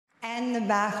And the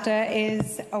BAFTA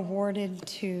is awarded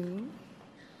to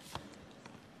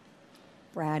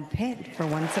Brad Pitt for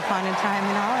Once Upon a Time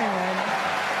in Hollywood.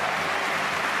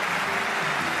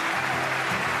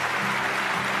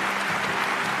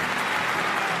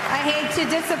 I hate to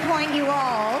disappoint you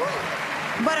all,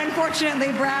 but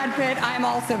unfortunately Brad Pitt, I'm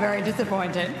also very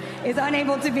disappointed, is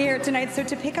unable to be here tonight, so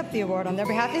to pick up the award on their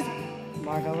behalf is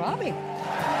Margot Robbie.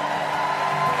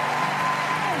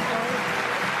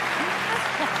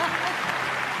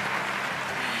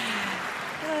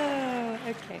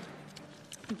 Okay.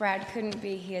 Brad couldn't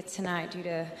be here tonight due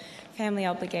to family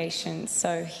obligations,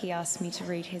 so he asked me to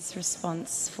read his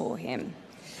response for him.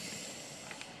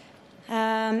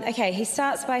 Okay, he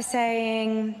starts by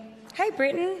saying, "Hey,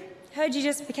 Britton, heard you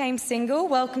just became single.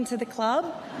 Welcome to the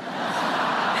club.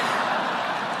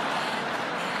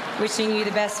 Wishing you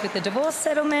the best with the divorce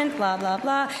settlement, blah, blah,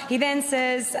 blah." He then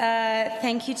says,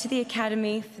 "Thank you to the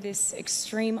Academy for this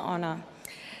extreme honor."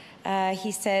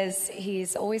 He says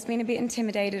he's always been a bit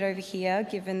intimidated over here,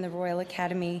 given the Royal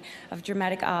Academy of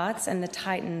Dramatic Arts and the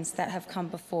titans that have come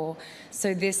before,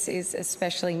 so this is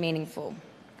especially meaningful.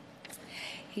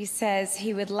 He says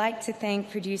he would like to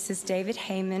thank producers David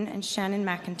Heyman and Shannon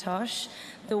McIntosh,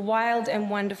 the wild and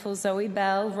wonderful Zoe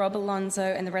Bell, Rob Alonso,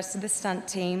 and the rest of the stunt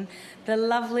team, the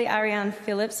lovely Ariane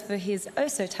Phillips for his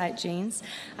oh-so-tight jeans.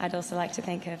 I'd also like to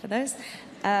thank her for those.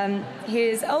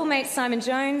 His old mate Simon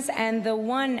Jones, and the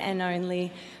one and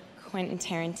only Quentin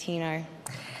Tarantino.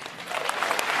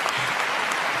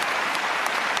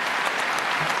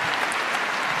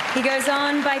 He goes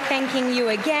on by thanking you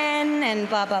again and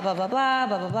blah, blah, blah, blah, blah,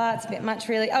 blah, blah, blah. It's a bit much,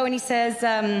 really. Oh, and he says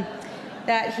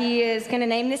that he is going to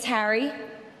name this Harry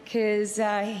because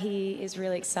he is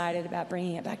really excited about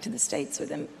bringing it back to the States with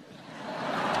him.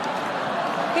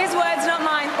 His words, not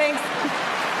mine. Thanks.